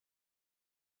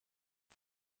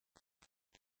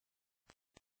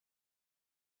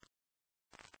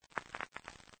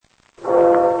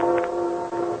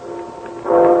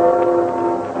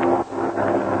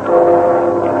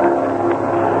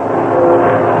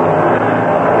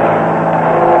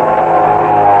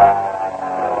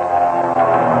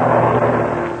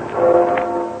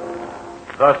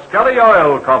Skelly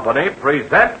Oil Company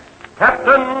presents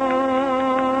Captain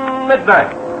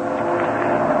Midnight.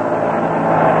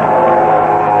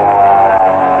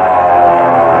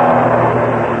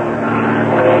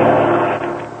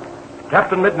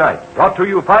 Captain Midnight, brought to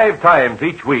you 5 times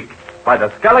each week by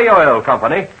the Skelly Oil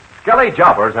Company, Skelly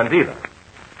Jobbers and Dealers.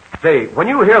 Say, when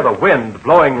you hear the wind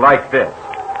blowing like this,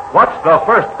 what's the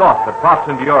first thought that pops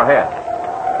into your head?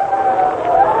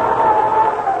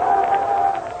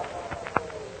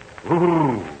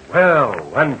 Well,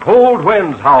 when cold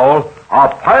winds howl, a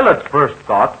pilot's first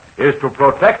thought is to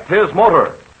protect his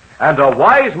motor. And a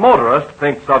wise motorist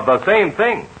thinks of the same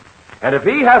thing. And if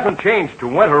he hasn't changed to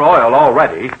winter oil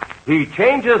already, he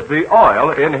changes the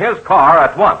oil in his car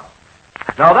at once.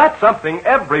 Now, that's something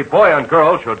every boy and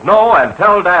girl should know and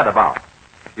tell Dad about.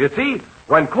 You see,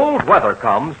 when cold weather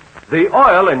comes, the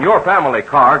oil in your family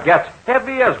car gets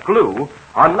heavy as glue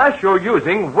unless you're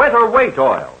using winter weight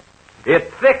oil.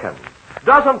 It thickens,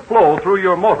 doesn't flow through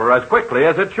your motor as quickly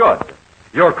as it should.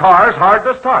 Your car's hard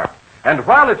to start, and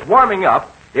while it's warming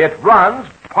up, it runs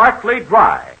partly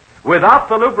dry, without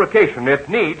the lubrication it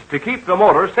needs to keep the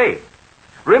motor safe.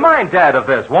 Remind Dad of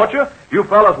this, won't you? You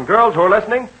fellas and girls who are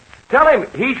listening. Tell him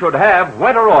he should have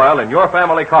winter oil in your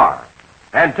family car.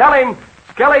 And tell him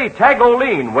Skelly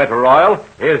Tagoline winter oil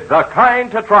is the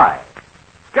kind to try.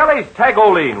 Skelly's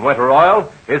Tagoline winter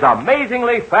oil is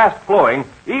amazingly fast-flowing,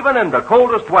 even in the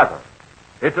coldest weather.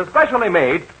 It's especially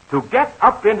made to get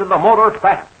up into the motor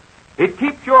fast. It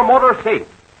keeps your motor safe.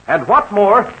 And what's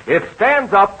more, it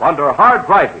stands up under hard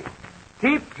driving.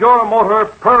 Keeps your motor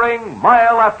purring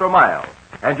mile after mile.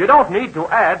 And you don't need to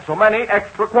add so many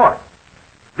extra quarts.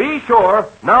 Be sure,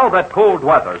 now that cold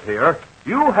weather's here,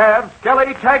 you have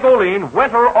Skelly Tagoline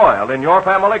winter oil in your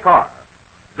family car.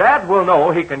 Dad will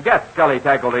know he can get Skelly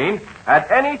Tagoline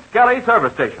at any Skelly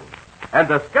service station. And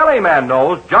the Skelly man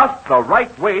knows just the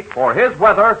right weight for his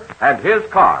weather and his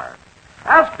car.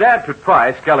 Ask Dad to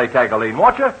try Skelly Tagoline,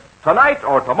 won't you? Tonight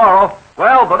or tomorrow,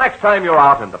 well, the next time you're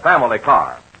out in the family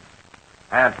car.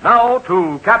 And now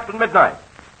to Captain Midnight.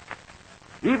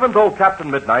 Even though Captain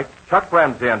Midnight, Chuck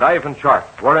Ramsey, and Ivan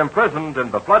Sharp were imprisoned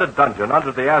in the flooded dungeon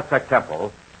under the Aztec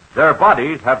temple, their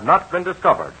bodies have not been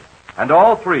discovered, and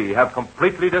all 3 have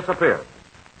completely disappeared.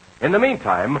 In the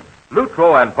meantime,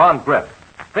 Lutro and Von Grif,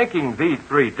 thinking these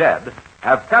 3 dead,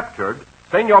 have captured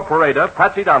Senor Pareda,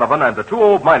 Patsy Donovan, and the 2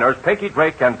 old miners, Pinky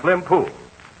Drake and Slim Poole.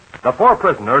 The 4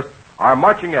 prisoners are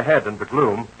marching ahead in the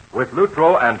gloom with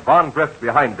Lutro and Von Grif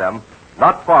behind them,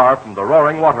 not far from the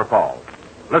roaring waterfall.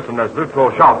 Listen as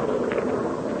Lutro shouts.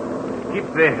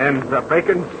 Keep their hands up. I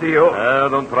can see you.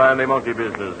 Don't try any monkey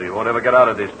business. You won't ever get out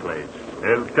of this place.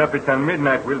 El Capitan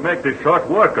Midnight will make the short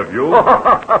work of you.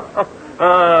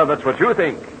 That's what you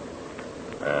think.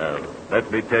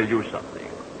 Let me tell you something.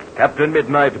 Captain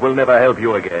Midnight will never help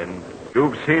you again.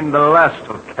 You've seen the last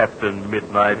of Captain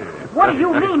Midnight. What do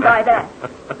you mean by that?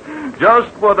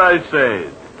 Just what I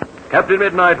said. Captain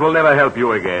Midnight will never help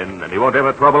you again, and he won't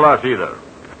ever trouble us either.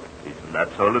 Isn't that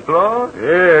so, Lutro?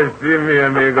 Yes, see me,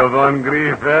 amigo Von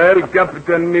Grif. El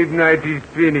Capitan Midnight is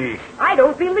finished. I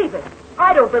don't believe it.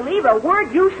 I don't believe a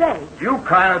word you say. You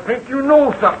kind of think you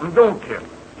know something, don't you?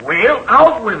 Well,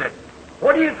 out with it.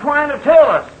 What are you trying to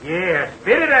tell us? Yeah,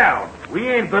 spit it out. We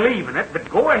ain't believing it, but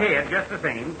go ahead just the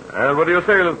same. And what do you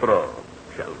say, Lutro?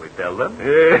 Shall we tell them?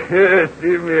 Yes,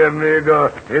 see me,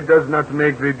 amigo. It does not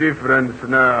make the difference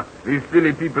now. These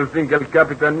silly people think El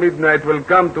Capitan Midnight will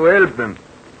come to help them.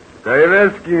 So I'm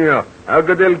asking you, how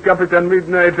could El Capitan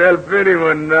Midnight help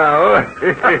anyone now?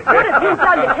 What have you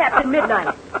done to Captain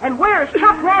Midnight? And where is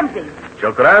Chuck Ramsey?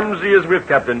 Chuck Ramsey is with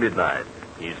Captain Midnight.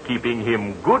 He's keeping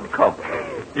him good company.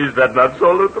 Is that not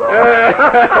so, Lutro?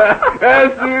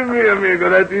 See me, amigo.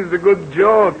 That is a good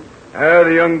joke.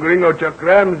 The young gringo Chuck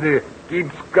Ramsey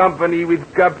keeps company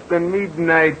with Captain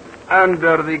Midnight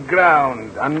under the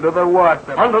ground, under the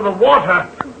water. Under the water?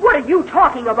 What are you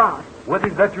talking about? What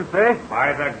is that you say?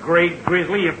 By the great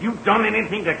grizzly, if you've done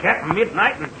anything to Captain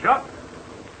Midnight and Chuck...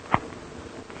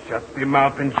 Shut the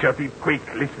mouth and shut it quick.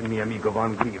 Listen, me amigo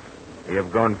Von Grif. We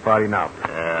have gone far enough.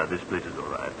 This place is all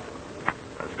right.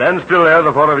 Now stand still there,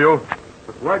 the 4 of you.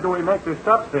 But why do we make this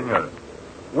stop, senor?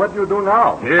 What do you do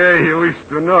now? Yeah, you wish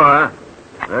to know, huh?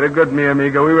 Very good, mi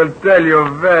amigo. We will tell you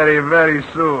very, very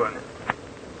soon.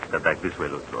 Step back this way,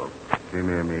 Lutro. Si,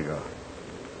 mi amigo.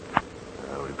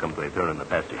 We've come to a turn in the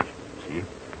passage. See?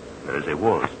 There is a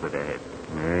wall split ahead.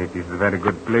 It is a very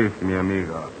good place, mi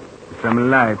amigo. Some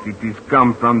light. It is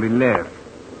come from the left.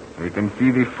 We can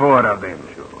see the 4 of them.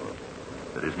 Sure.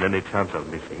 There isn't any chance of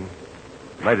missing.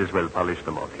 Might as well polish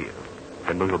them off here.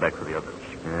 Then we'll go back for the others.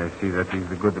 I see that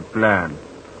is a good plan.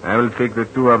 I will take the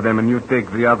 2 of them, and you take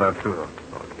the other 2. Okay.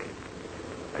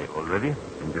 Are you all ready?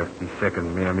 In just a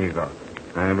second, mi amigo.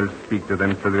 I will speak to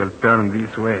them so they'll turn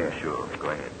this way. Sure, go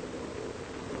ahead.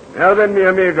 Now then, mi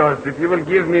amigos, if you will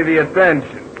give me the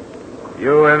attention.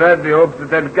 You have had the hopes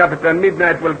that El Capitan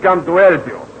Midnight will come to help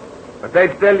you. But I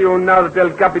tell you now that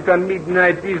El Capitan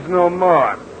Midnight is no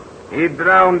more. He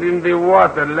drowned in the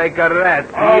water like a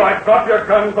rat. All right, drop your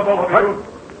guns, the both of you.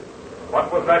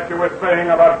 What was that you were saying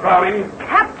about drowning?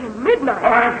 Captain Midnight.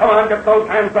 Come on, get those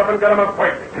hands up and get them up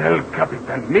quick. El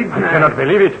Capitan Midnight. I cannot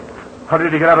believe it. How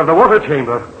did he get out of the water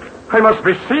chamber? I must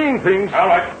be seeing things. All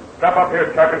right, step up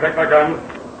here, Chuck, and take my guns.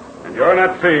 And you're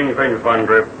not seeing things, Von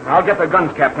Grif. I'll get the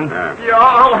guns, Captain. Yeah,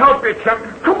 I'll help you, Chuck.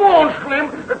 Come on,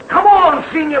 Slim. Come on,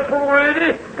 Senior Pro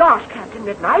Lady. Gosh, Captain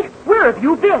Midnight, where have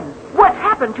you been? What's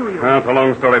happened to you? Well, it's a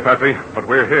long story, Patsy, but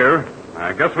we're here.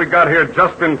 I guess we got here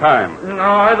just in time.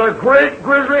 No, the great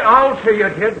Grizzly, I'll see you,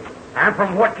 kid. And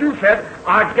from what you said,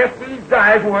 I guess these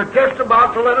guys were just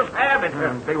about to let us have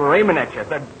it. They were aiming at you,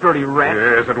 that dirty rat.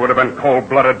 Yes, it would have been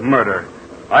cold-blooded murder.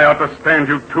 I ought to stand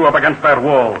you two up against that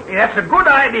wall. That's a good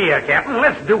idea, Captain.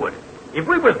 Let's do it. If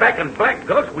we was back in Black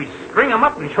Gulch, we'd string them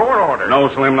up in short order.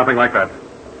 No, Slim, nothing like that.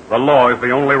 The law is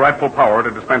the only rightful power to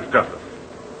dispense justice.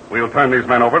 We'll turn these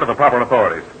men over to the proper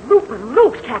authorities. Loopin'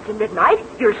 loops, Captain Midnight.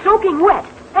 You're soaking wet.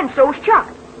 And so's Chuck.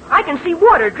 I can see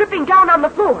water dripping down on the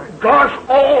floor. Gosh,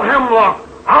 all hemlock.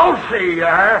 I'll see you.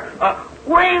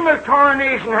 Where in the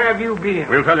tarnation have you been?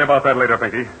 We'll tell you about that later,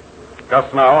 Pinky.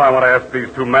 Just now, I want to ask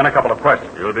these two men a couple of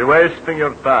questions. You'll be wasting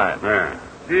your time. Yeah.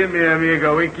 See, mi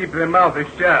amigo, we keep their mouths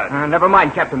shut. Never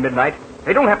mind, Captain Midnight.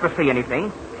 They don't have to say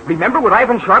anything. Remember what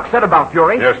Ivan Shark said about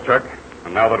Fury? Yes, Chuck.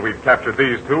 And now that we've captured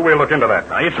these two, we'll look into that.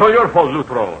 It's all your fault,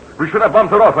 Lutro. We should have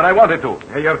bumped her off when I wanted to.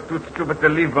 Hey, you're too stupid to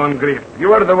leave on Grif.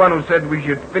 You are the one who said we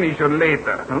should finish her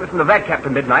later. Now, listen to that,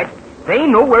 Captain Midnight. They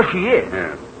know where she is.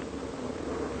 Yes.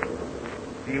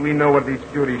 See, we know where this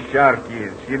Fury Shark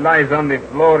is. She lies on the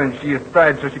floor and she is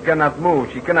tied so she cannot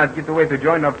move. She cannot get away to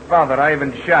join her father,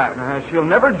 Ivan Shark. She'll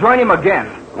never join him again.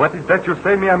 What is that you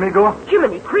say, mi amigo?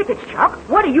 Jiminy crickets, Chuck.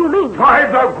 What do you mean? By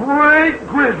the great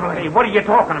Grizzly. Hey, what are you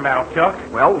talking about, Chuck?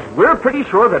 Well, we're pretty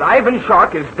sure that Ivan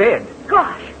Shark is dead.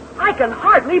 Gosh, I can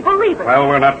hardly believe it. Well,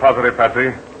 we're not positive,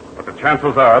 Patsy. But the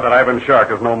chances are that Ivan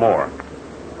Shark is no more.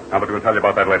 Now, but we'll tell you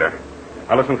about that later.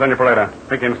 Now, listen, Senor Pereda.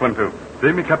 Pinky and Slim, too.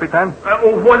 See me, Capitan?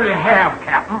 What do you have,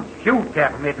 Captain? Shoot,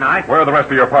 Captain Midnight. Where are the rest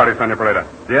of your party, Senor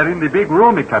Pereda? They are in the big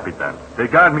room, mi Capitan. They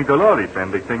guard me Dolores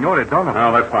and the Senora Donna.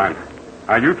 Oh, that's fine.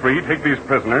 Now, you three take these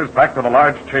prisoners back to the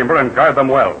large chamber and guard them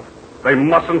well. They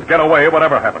mustn't get away,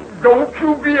 whatever happens. Don't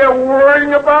you be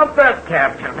worrying about that,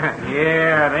 Captain.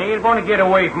 Yeah, they ain't going to get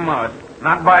away from us.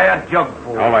 Not by a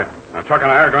jugful. All right. Now, Chuck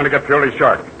and I are going to get Fury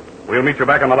Shark. We'll meet you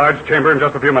back in the large chamber in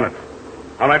just a few minutes.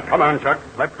 All right, come on, Chuck.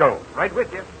 Let's go. Right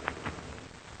with you.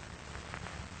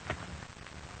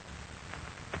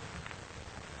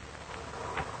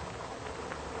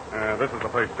 This is the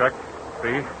place, Chuck.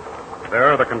 See?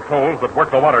 There are the controls that work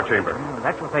the water chamber.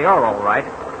 That's what they are, all right.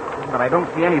 But I don't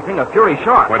see anything of Fury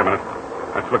Shark. Wait a minute.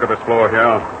 Let's look at this floor here.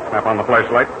 I'll snap on the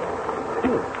flashlight.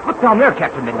 Look down there,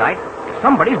 Captain Midnight.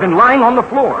 Somebody's been lying on the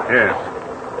floor. Yes.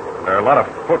 There are a lot of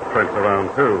footprints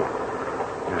around, too.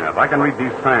 Yeah, if I can read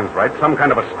these signs right, some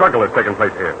kind of a struggle has taken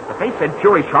place here. But they said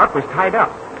Fury Shark was tied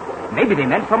up. Maybe they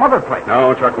meant some other place.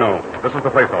 No, Chuck, no. This is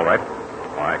the place, all right.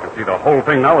 Why, I can see the whole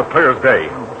thing now as clear as day.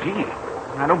 Oh, gee.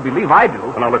 I don't believe I do.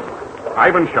 Well, now, listen.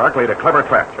 Ivan Shark laid a clever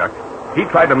trap, Chuck. He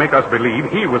tried to make us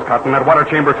believe he was caught in that water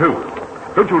chamber, too.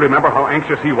 Don't you remember how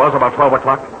anxious he was about 12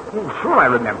 o'clock? Oh, sure I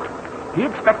remember. He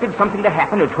expected something to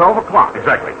happen at 12 o'clock.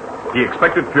 Exactly. He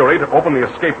expected Fury to open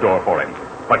the escape door for him.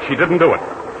 But she didn't do it.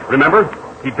 Remember?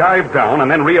 He dived down and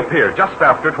then reappeared just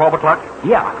after 12 o'clock?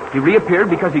 Yeah, he reappeared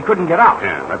because he couldn't get out.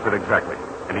 Yeah, that's it exactly.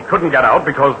 And he couldn't get out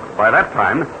because, by that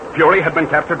time, Fury had been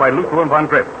captured by Lutro and Von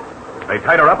Grif. They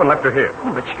tied her up and left her here.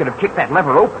 Oh, but she could have kicked that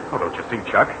lever open. Oh, don't you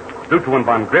see, Chuck? Lutro and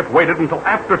Von Grif waited until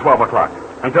after 12 o'clock,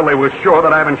 until they were sure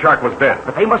that Ivan Shark was dead.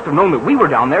 But they must have known that we were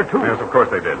down there, too. Yes, of course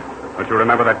they did. Don't you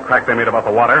remember that crack they made about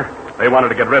the water? They wanted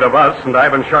to get rid of us and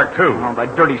Ivan Shark, too. Oh,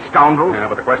 that dirty scoundrel. Yeah,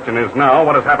 but the question is now,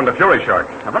 what has happened to Fury Shark?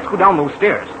 Now, let's go down those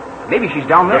stairs. Maybe she's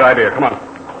down there. Good idea. Come on.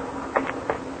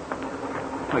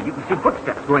 Oh, you can see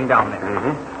footsteps going down there.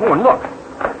 Mm-hmm. Oh, and look.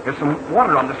 There's some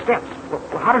water on the steps.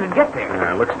 Well, how did it get there?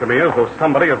 Yeah, it looks to me as though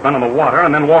somebody has been in the water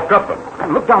and then walked up them.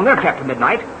 Oh, look down there, Captain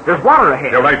Midnight. There's water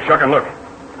ahead. You're right, Chuck, and look.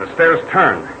 The stairs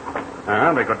turn.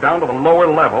 They go down to the lower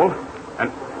level,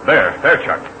 and there,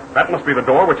 Chuck. That must be the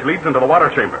door which leads into the water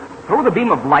chamber. Throw the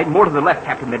beam of light more to the left,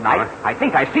 Captain Midnight. All right. I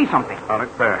think I see something. Oh,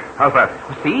 it's there. How's that?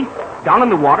 See? Down in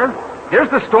the water, there's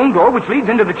the stone door which leads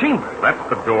into the chamber. That's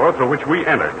the door through which we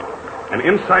entered. And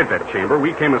inside that chamber,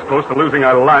 we came as close to losing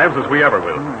our lives as we ever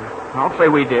will. I'll say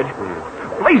we did.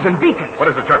 Blazing beacons. What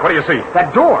is it, Chuck? What do you see?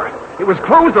 That door. It was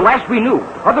closed the last we knew.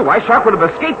 Otherwise, Shark would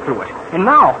have escaped through it. And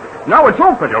now it's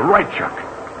open. You're right, Chuck.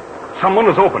 Someone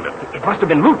has opened it. It must have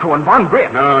been Lutro and Von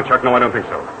Grif. No, Chuck, no, I don't think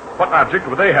so. What object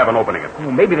would they have in opening it?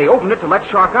 Well, maybe they opened it to let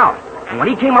Shark out. And when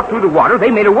he came up through the water,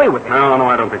 they made away with him. No,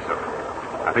 I don't think so.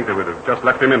 I think they would have just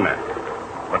left him in there.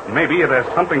 But maybe it has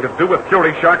something to do with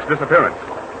Fury Shark's disappearance.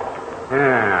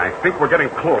 Yeah, I think we're getting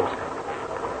close.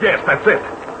 Yes, that's it.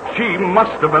 She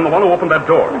must have been the one who opened that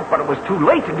door. But it was too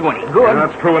late to do any good. Yeah,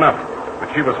 that's true enough.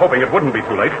 But she was hoping it wouldn't be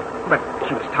too late. But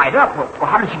she was tied up. Well,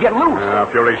 how did she get loose?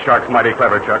 Fury Shark's mighty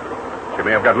clever, Chuck. She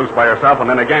may have got loose by herself, and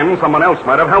then again, someone else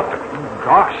might have helped her.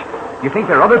 Gosh, you think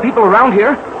there are other people around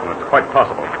here? Well, it's quite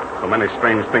possible. So many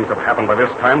strange things have happened by this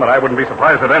time that I wouldn't be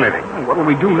surprised at anything. What will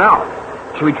we do now?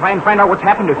 Should we try and find out what's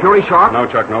happened to Fury Shark? No,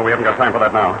 Chuck, no. We haven't got time for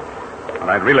that now. What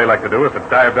I'd really like to do is to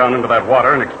dive down into that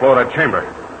water and explore that chamber.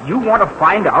 You want to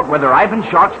find out whether Ivan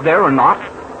Shark's there or not?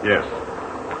 Yes.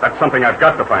 That's something I've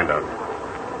got to find out.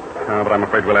 But I'm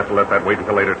afraid we'll have to let that wait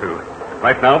until later, too.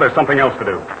 Right now, there's something else to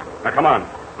do. Now, come on.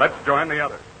 Let's join the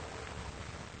others.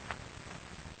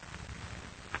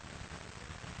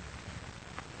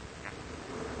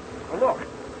 Oh, look.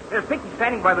 There's Pinky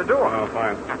standing by the door. Oh,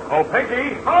 fine. Oh,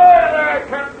 Pinky! Hi there,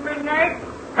 Captain Midnight.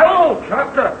 Hello,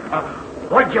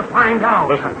 Chuck. What'd you find out?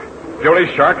 Listen,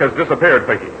 Fury Shark has disappeared,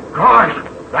 Pinky. Gosh,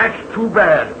 that's too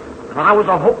bad. I was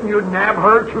hoping you'd nab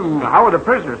her, too. How are the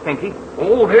prisoners, Pinky?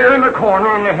 Oh, they're in the corner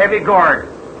on the heavy guard.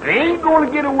 They ain't going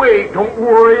to get away. Don't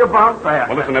worry about that.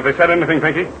 Well, listen, have they said anything,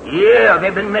 Pinky? Yeah,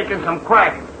 they've been making some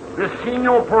crack. This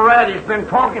Senor Parati's been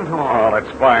talking to them. Oh,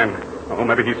 that's fine. Oh,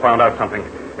 maybe he's found out something.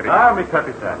 Mi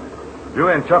Capitan. You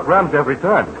and Chuck Rams have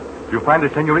returned. You find the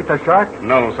Senorita Shark?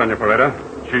 No, Senor Pareda.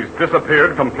 She's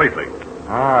disappeared completely.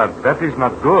 That is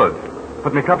not good.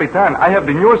 But, mi Capitan, I have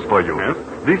the news for you. Yes?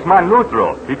 This man,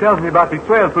 Lutro, he tells me about the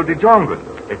trail through the jungle.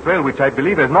 A trail which I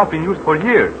believe has not been used for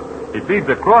years. It leads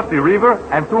across the river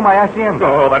and to my hacienda.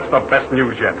 Oh, that's the best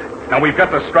news yet. Now, we've got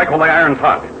to strike while the iron's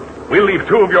hot. We'll leave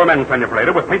 2 of your men, Senor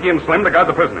Pareda, with Pinky and Slim to guard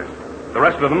the prisoners. The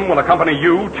rest of them will accompany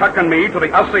you, Chuck, and me to the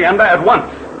hacienda at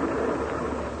once.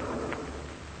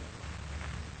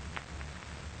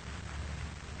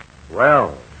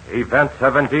 Well, events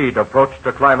have indeed approached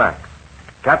a climax.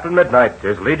 Captain Midnight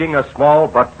is leading a small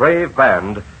but brave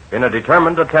band in a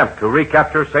determined attempt to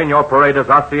recapture Senor Pareda's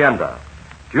hacienda.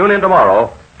 Tune in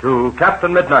tomorrow to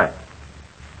Captain Midnight.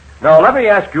 Now, let me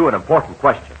ask you an important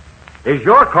question. Is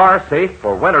your car safe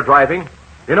for winter driving?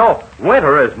 You know,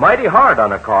 winter is mighty hard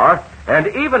on a car, and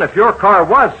even if your car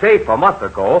was safe a month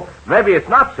ago, maybe it's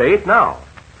not safe now.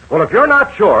 Well, if you're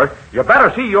not sure, you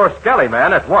better see your Skelly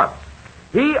man at once.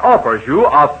 He offers you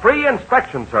a free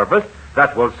inspection service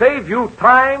that will save you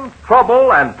time,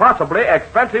 trouble, and possibly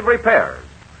expensive repairs.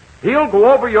 He'll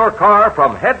go over your car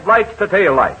from headlights to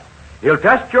taillights. He'll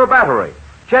test your battery,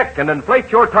 check and inflate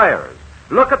your tires,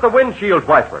 look at the windshield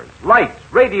wipers, lights,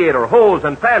 radiator, hose,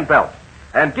 and fan belts,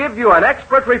 and give you an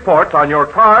expert report on your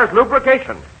car's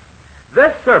lubrication.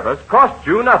 This service costs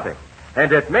you nothing,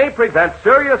 and it may prevent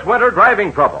serious winter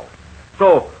driving trouble.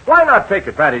 So why not take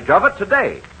advantage of it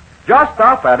today? Just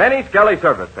stop at any Skelly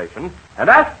service station and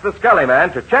ask the Skelly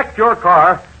man to check your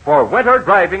car for winter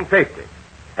driving safety.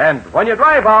 And when you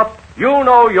drive out, you'll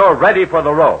know you're ready for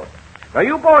the road. Now,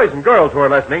 you boys and girls who are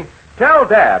listening, tell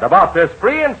Dad about this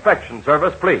free inspection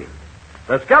service, please.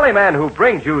 The Skelly man who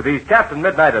brings you these Captain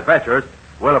Midnight adventures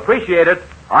will appreciate it,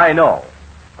 I know.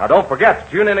 Now, don't forget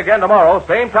to tune in again tomorrow,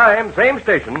 same time, same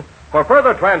station, for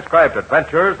further transcribed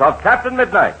adventures of Captain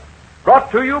Midnight.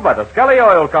 Brought to you by the Skelly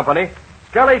Oil Company,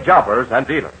 Skelly Jobbers and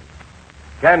Dealers.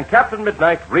 Can Captain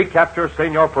Midnight recapture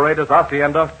Senor Pareda's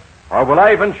hacienda, or will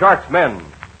Ivan Shark's men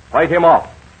fight him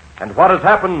off? And what has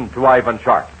happened to Ivan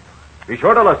Shark? Be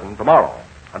sure to listen tomorrow.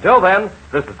 Until then,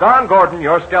 this is Don Gordon,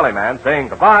 your Skelly man, saying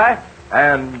goodbye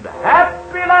and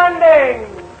happy landing!